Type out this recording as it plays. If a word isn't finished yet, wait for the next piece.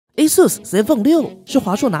ASUS ZenFone 6是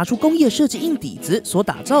华硕拿出工业设计硬底子所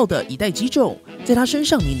打造的一代机种，在它身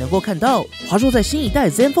上你能够看到华硕在新一代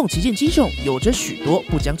ZenFone 旗舰机种有着许多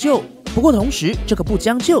不将就，不过同时这个不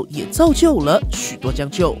将就也造就了许多将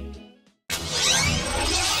就。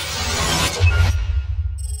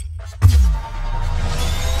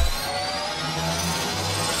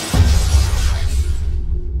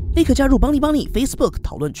立刻加入邦尼帮你 Facebook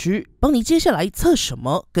讨论区，邦尼接下来测什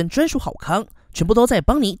么跟专属好康，全部都在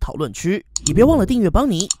邦尼讨论区。也别忘了订阅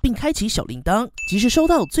邦尼，并开启小铃铛，及时收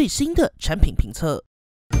到最新的产品评测。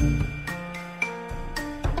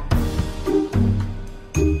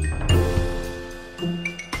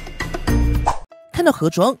看到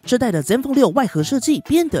盒装，这代的 ZenFone 6外盒设计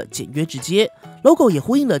变得简约直接 ，logo 也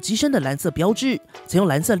呼应了机身的蓝色标志，采用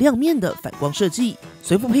蓝色亮面的反光设计。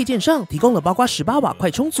随附配件上提供了包括18瓦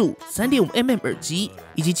快充组、3.5mm 耳机，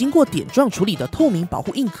以及经过点状处理的透明保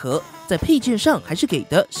护硬壳，在配件上还是给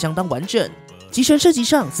的相当完整。机身设计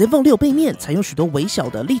上 ，ZenFone 6背面采用许多微小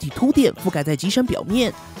的立体凸点覆盖在机身表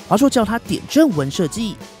面，华硕叫它点阵纹设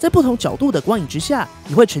计，在不同角度的光影之下，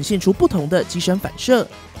也会呈现出不同的机身反射。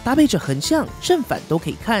搭配着横向、正反都可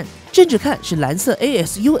以看，正着看是蓝色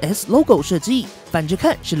ASUS logo 设计，反着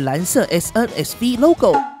看是蓝色 SNSV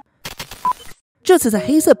logo。这次在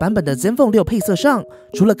黑色版本的 ZenFone 6配色上，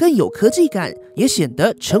除了更有科技感，也显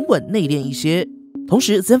得沉稳内敛一些。同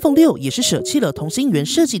时 ，ZenFone 6也是舍弃了同心圆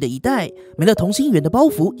设计的一代，没了同心圆的包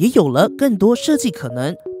袱，也有了更多设计可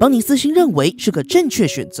能。邦尼私心认为是个正确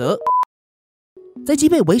选择。在机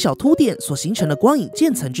背微小凸点所形成的光影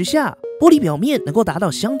渐层之下，玻璃表面能够达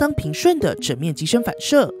到相当平顺的整面机身反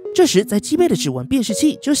射。这时，在机背的指纹辨识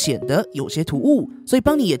器就显得有些突兀，所以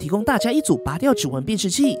邦尼也提供大家一组拔掉指纹辨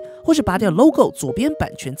识器，或是拔掉 logo 左边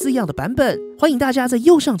版权字样的版本。欢迎大家在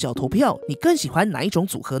右上角投票，你更喜欢哪一种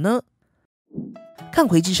组合呢？看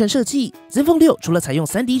回机身设计 ，ZenFone 6除了采用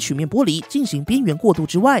3D 曲面玻璃进行边缘过渡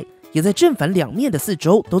之外，也在正反两面的四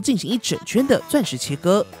周都进行一整圈的钻石切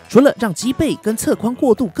割，除了让机背跟侧框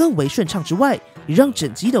过渡更为顺畅之外，也让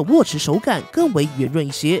整机的握持手感更为圆润一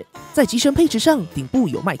些。在机身配置上，顶部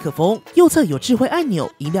有麦克风，右侧有智慧按钮、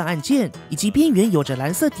音量按键，以及边缘有着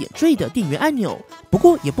蓝色点缀的电源按钮。不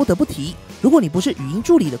过也不得不提，如果你不是语音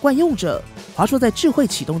助理的惯用者，华硕在智慧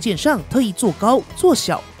启动键上特意做高做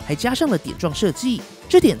小，还加上了点状设计，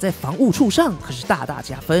这点在防误触上可是大大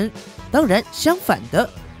加分。当然，相反的，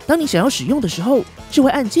当你想要使用的时候，智慧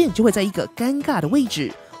按键就会在一个尴尬的位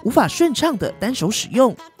置，无法顺畅的单手使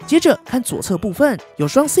用。接着看左侧部分，有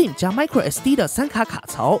双 SIM 加 microSD 的3卡卡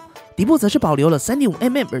槽，底部则是保留了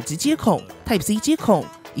 3.5mm 耳机接孔、Type-C 接孔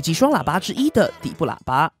以及双喇叭之一的底部喇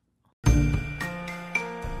叭。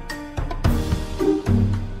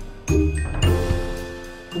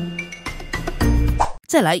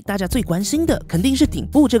再来，大家最关心的肯定是顶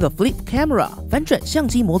部这个 Flip Camera 翻转相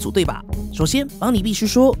机模组，对吧？首先，邦尼必须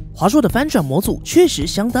说，华硕的翻转模组确实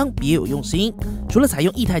相当别有用心。除了采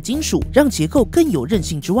用液态金属让结构更有韧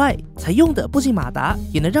性之外，采用的不仅马达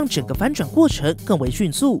也能让整个翻转过程更为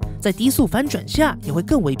迅速，在低速翻转下也会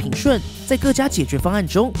更为平顺，在各家解决方案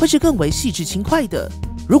中会是更为细致轻快的。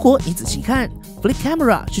如果你仔细看 ，Flip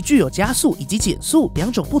Camera 是具有加速以及减速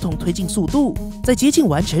两种不同推进速度，在接近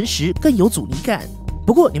完成时更有阻尼感。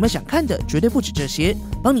不过你们想看的绝对不止这些，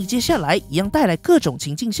邦尼接下来一样带来各种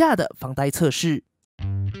情境下的防呆测试。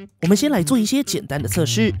我们先来做一些简单的测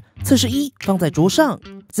试。测试1，放在桌上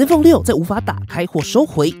 ，ZenFone 6在无法打开或收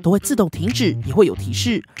回都会自动停止，也会有提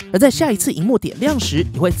示；而在下一次萤幕点亮时，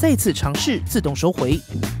也会再次尝试自动收回。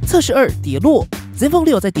测试2，跌落 ，ZenFone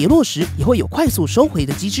 6在跌落时也会有快速收回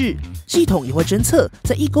的机制，系统也会侦测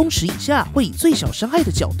在1公尺以下会以最小伤害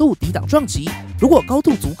的角度抵挡撞击，如果高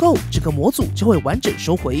度足够，整个模组就会完整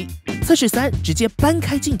收回。测试3，直接搬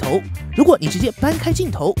开镜头，如果你直接搬开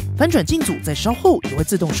镜头，翻转镜组在稍后也会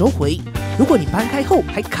自动收回。如果你搬开后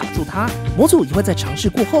还卡住它，模组也会在尝试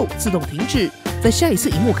过后自动停止，在下一次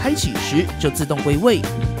萤幕开启时就自动归位。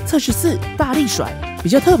测试4，大力甩。比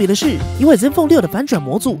较特别的是，因为 ZenFone 6的翻转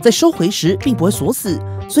模组在收回时并不会锁死，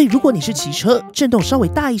所以如果你是骑车，震动稍微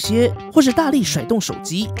大一些，或是大力甩动手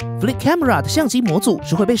机 ，Flip Camera 的相机模组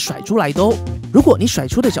是会被甩出来的哦。如果你甩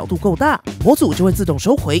出的角度够大，模组就会自动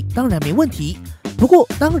收回，当然没问题。不过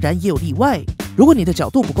当然也有例外，如果你的角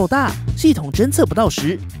度不够大，系统侦测不到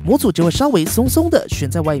时，模组就会稍微松松的悬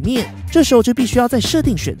在外面，这时候就必须要在设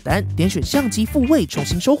定选单点选相机复位重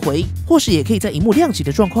新收回，或是也可以在萤幕亮起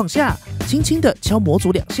的状况下，轻轻的敲模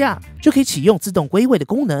组2下，就可以启用自动归位的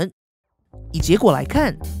功能。以结果来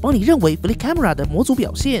看，邦尼认为 Flip Camera 的模组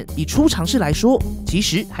表现以初尝试来说，其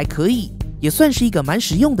实还可以，也算是一个蛮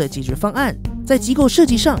实用的解决方案。在机构设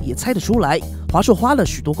计上也猜得出来华硕花了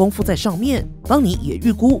许多功夫在上面。邦尼也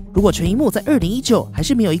预估，如果全萤幕在2019还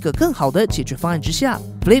是没有一个更好的解决方案之下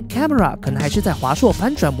 ，Flip Camera 可能还是在华硕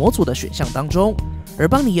翻转模组的选项当中。而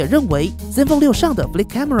邦尼也认为 ZenFone 6上的 Flip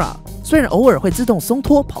Camera 虽然偶尔会自动松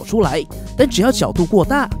脱跑出来，但只要角度过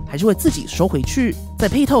大，还是会自己收回去，在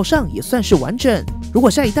配套上也算是完整。如果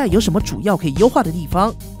下一代有什么主要可以优化的地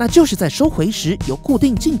方，那就是在收回时有固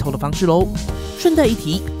定镜头的方式咯。顺带一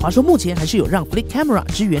提，华硕目前还是有让 Flip Camera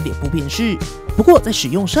支援脸部辨识，不过在使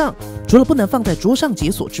用上，除了不能放在桌上解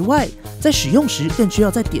锁之外，在使用时更需要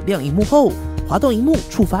在点亮萤幕后，滑动萤幕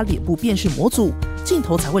触发脸部辨识模组，镜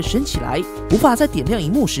头才会升起来，无法在点亮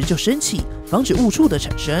萤幕时就升起，防止误触的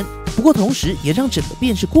产生。不过同时也让整个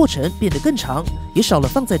辨识过程变得更长，也少了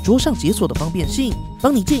放在桌上解锁的方便性。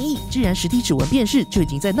邦尼建议，既然实体指纹辨识就已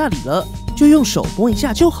经在那里了，就用手摸一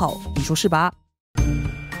下就好，你说是吧？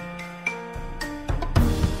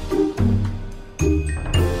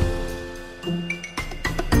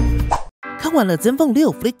看完了 ZenFone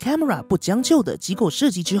 6 Flip Camera 不将就的机构设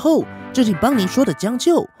计之后，究竟邦尼说的将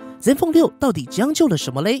就 ZenFone 6到底将就了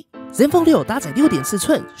什么嘞？ ZenFone 6搭载 6.4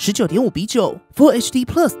 寸 19.5:9 FullHD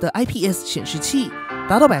Plus 的 IPS 显示器，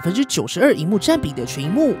达到 92% 萤幕占比的全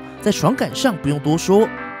萤幕，在爽感上不用多说。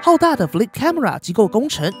浩大的 Flip Camera 机构工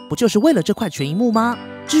程不就是为了这块全萤幕吗？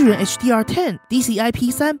支援 HDR10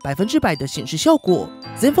 DCI-P3 100%的显示效果。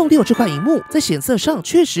ZenFone 6这块萤幕在显色上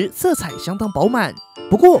确实色彩相当饱满，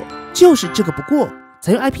不过就是这个不过，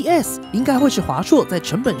采用 IPS 应该会是华硕在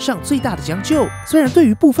成本上最大的将就。虽然对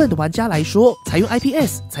于部分的玩家来说，采用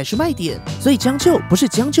IPS 才是卖点，所以将就不是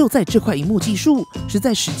将就在这块萤幕技术，是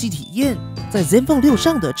在实际体验。在 ZenFone 6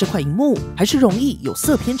上的这块萤幕还是容易有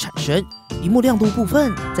色偏产生。萤幕亮度部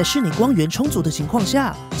分，在室内光源充足的情况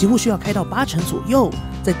下，几乎需要开到80%左右。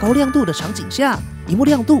在高亮度的场景下，萤幕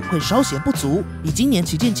亮度会稍显不足。以今年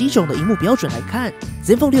旗舰机种的萤幕标准来看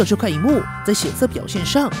 ，ZenFone 6这块萤幕在显色表现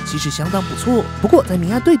上其实相当不错，不过在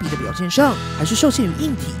明暗对比的表现上，还是受限于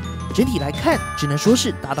硬体。整体来看，只能说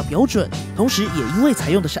是达到标准。同时，也因为采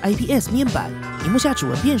用的是 IPS 面板，萤幕下指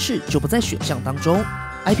纹辨识就不在选项当中。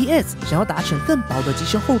IPS 想要达成更薄的机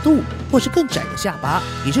身厚度，或是更窄的下巴，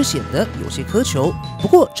也就显得有些苛求。不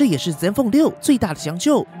过这也是 ZenFone 6最大的将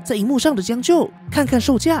就，在萤幕上的将就。看看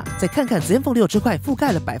售价，再看看 ZenFone 6这块覆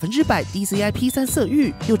盖了100% DCI-P3 色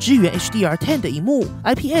域，又支援 HDR10 的萤幕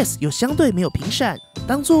 ，IPS 又相对没有频闪，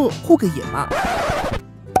当作护个眼嘛。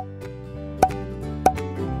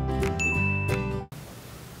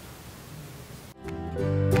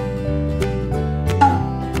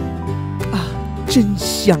真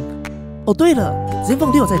香哦！对了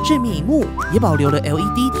 ，ZenFone 6在正面萤幕也保留了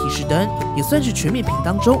LED 提示灯，也算是全面屏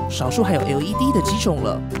当中少数还有 LED 的机种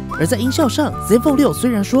了。而在音效上 ，ZenFone 6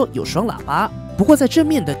虽然说有双喇叭，不过在正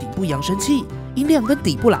面的顶部扬声器音量跟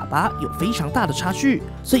底部喇叭有非常大的差距，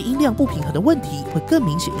所以音量不平衡的问题会更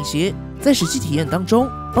明显一些。在实际体验当中，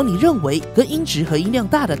邦尼认为跟音质和音量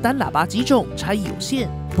大的单喇叭机种差异有限，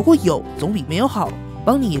不过有总比没有好。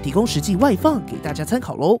邦尼也提供实际外放给大家参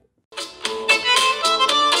考喽。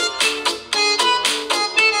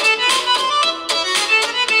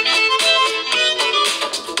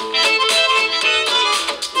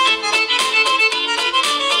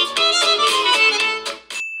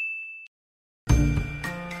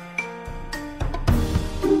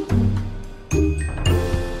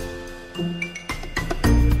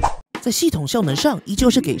在系统效能上，依旧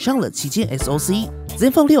是给上了旗舰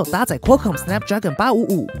SoC。ZenFone 6搭载 Qualcomm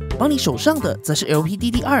SnapDragon855，邦尼手上的则是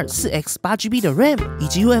LPDDR 4X 8GB 的 RAM 以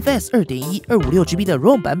及 UFS 2.1 256GB 的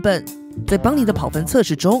ROM 版本。在邦尼的跑分测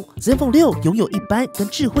试中 ，ZenFone 6拥有一般跟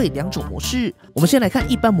智慧两种模式。我们先来看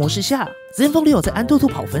一般模式下 ，ZenFone 6在安兔兔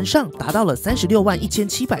跑分上达到了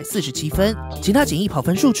361747分，其他简易跑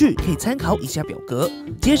分数据可以参考以下表格。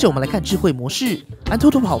接着我们来看智慧模式，安兔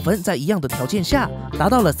兔跑分在一样的条件下达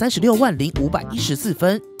到了360514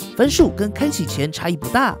分，分数跟开启前差异不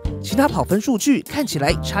大，其他跑分数据看起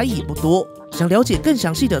来差异也不多。想了解更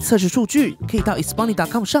详细的测试数据，可以到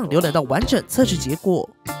isbonny.com 上浏览到完整测试结果。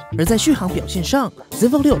而在续航表现上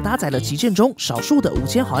 ，ZenFone 6搭载了旗舰中少数的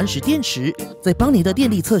5000毫安时电池。在邦尼的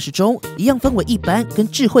电力测试中，一样分为一般跟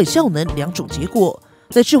智慧效能两种结果。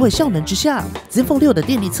在智慧效能之下 ，ZenFone 6的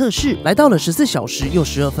电力测试来到了14小时又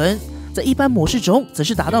12分。在一般模式中，则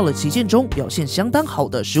是达到了旗舰中表现相当好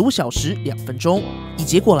的15小时2分钟。以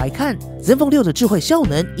结果来看 ，ZenFone 6的智慧效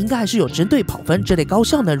能应该还是有针对跑分这类高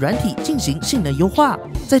效能软体进行性能优化，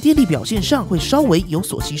在电力表现上会稍微有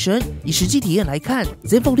所牺牲。以实际体验来看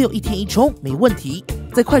 ，ZenFone 6一天一充没问题。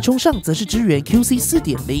在快充上，则是支援 QC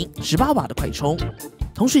 4.0 18瓦的快充。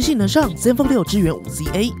通讯性能上 ，ZenFone 6支援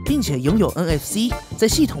5CA， 并且拥有 NFC。在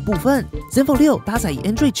系统部分 ，ZenFone 6搭载以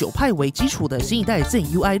Android 9派为基础的新一代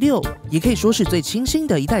ZenUI 6，也可以说是最清新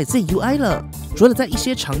的一代 ZenUI 了。除了在一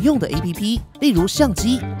些常用的 APP， 例如相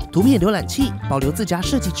机、图片浏览器保留自家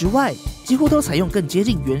设计之外，几乎都采用更接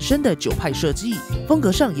近原生的9派设计，风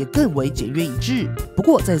格上也更为简约一致。不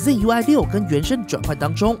过在 ZenUI 6跟原生转换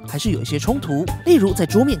当中，还是有一些冲突。例如在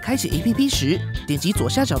桌面开启 APP 时，点击左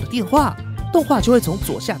下角的电话，动画就会从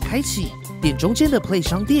左下开启；点中间的 Play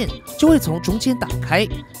商店，就会从中间打开；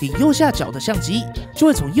点右下角的相机，就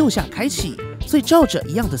会从右下开启。所以照着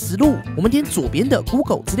一样的思路，我们点左边的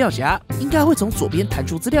Google 资料夹，应该会从左边弹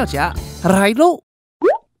出资料夹，来喽！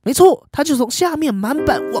没错，它就从下面满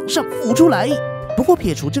版往上浮出来。不过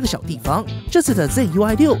撇除这个小地方，这次的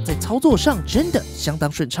ZenUI 6在操作上真的相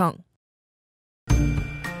当顺畅。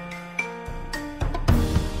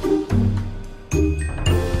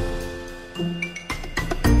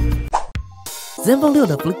ZenFone 6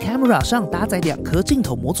的 Flip Camera 上搭载2颗镜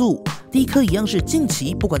头模组，第一颗一样是近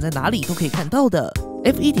期不管在哪里都可以看到的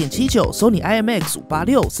F1.79 Sony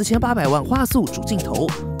IMX586 4800万画素主镜头，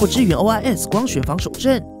或支援 OIS 光学防手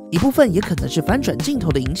震，一部分也可能是翻转镜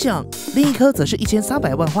头的影响。另一颗则是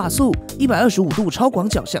1300万画素125度超广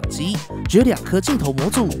角相机，只有2颗镜头模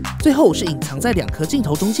组，最后是隐藏在2颗镜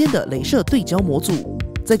头中间的雷射对焦模组。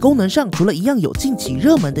在功能上，除了一样有近期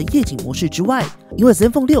热门的夜景模式之外，因为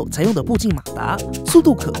ZenFone 6采用的步进马达，速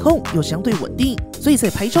度可控又相对稳定，所以在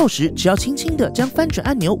拍照时，只要轻轻的将翻转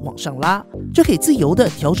按钮往上拉，就可以自由的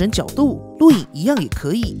调整角度。录影一样也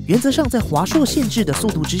可以，原则上在华硕限制的速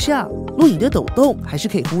度之下，录影的抖动还是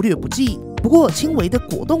可以忽略不计。不过轻微的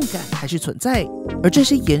果冻感还是存在，而这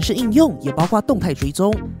些延伸应用也包括动态追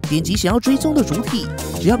踪，点击想要追踪的主体，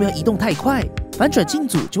只要不要移动太快，反转镜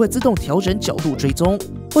组就会自动调整角度追踪，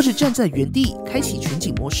或是站在原地开启全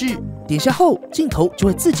景模式，点下后镜头就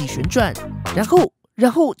会自己旋转，然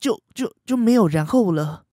后就没有然后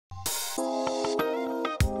了。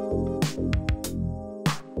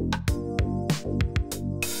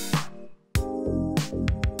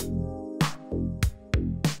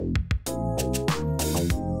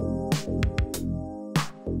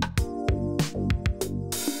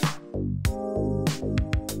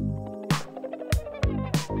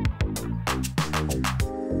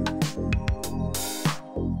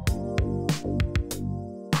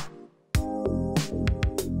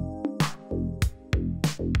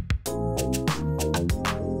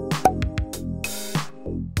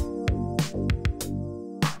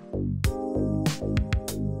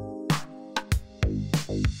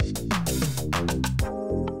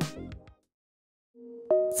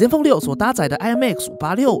ZenFone 6所搭载的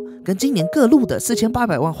IMX586跟今年各路的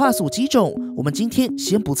4800万画素机种，我们今天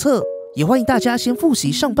先不测，也欢迎大家先复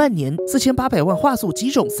习上半年4800万画素机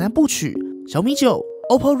种3部曲，小米9、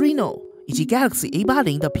OPPO Reno 以及 Galaxy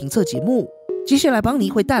A80的评测节目。接下来邦尼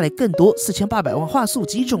会带来更多4800万画素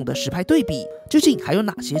机种的实拍对比，究竟还有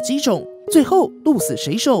哪些机种？最后鹿死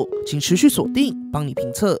谁手？请持续锁定邦尼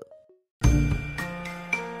评测。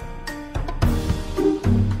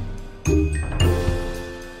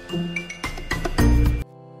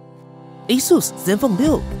ASUS ZenFone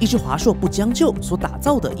 6亦是华硕不将就所打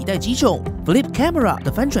造的一代机种 ，Flip Camera 的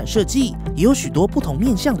翻转设计也有许多不同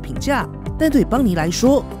面向的评价。但对邦尼来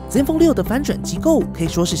说 ，ZenFone 6的翻转机构可以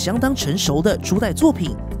说是相当成熟的初代作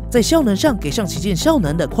品。在效能上给上旗舰效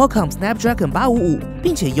能的 Qualcomm SnapDragon855，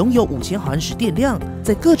并且拥有5000毫安时电量，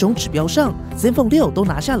在各种指标上 ，ZenFone 6都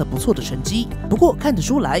拿下了不错的成绩。不过看得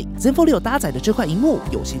出来 ，ZenFone 6搭载的这块萤幕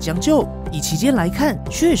有些将就，以旗舰来看，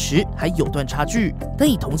确实还有段差距。但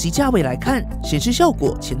以同级价位来看，显示效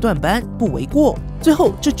果前段班不为过。最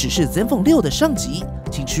后，这只是 ZenFone 6的上集，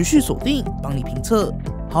请持续锁定，帮你评测。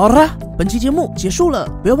好啦，本期节目结束了，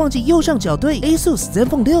不要忘记右上角对 ASUS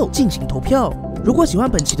ZenFone 6进行投票。如果喜欢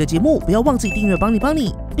本期的节目，不要忘记订阅邦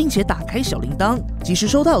尼，并且打开小铃铛，及时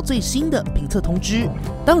收到最新的评测通知。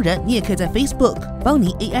当然，你也可以在 Facebook 邦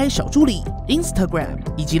尼 AI 小助理、Instagram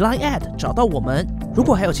以及 Line@ 找到我们。如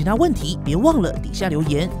果还有其他问题，别忘了底下留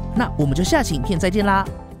言。那我们就下期影片再见啦，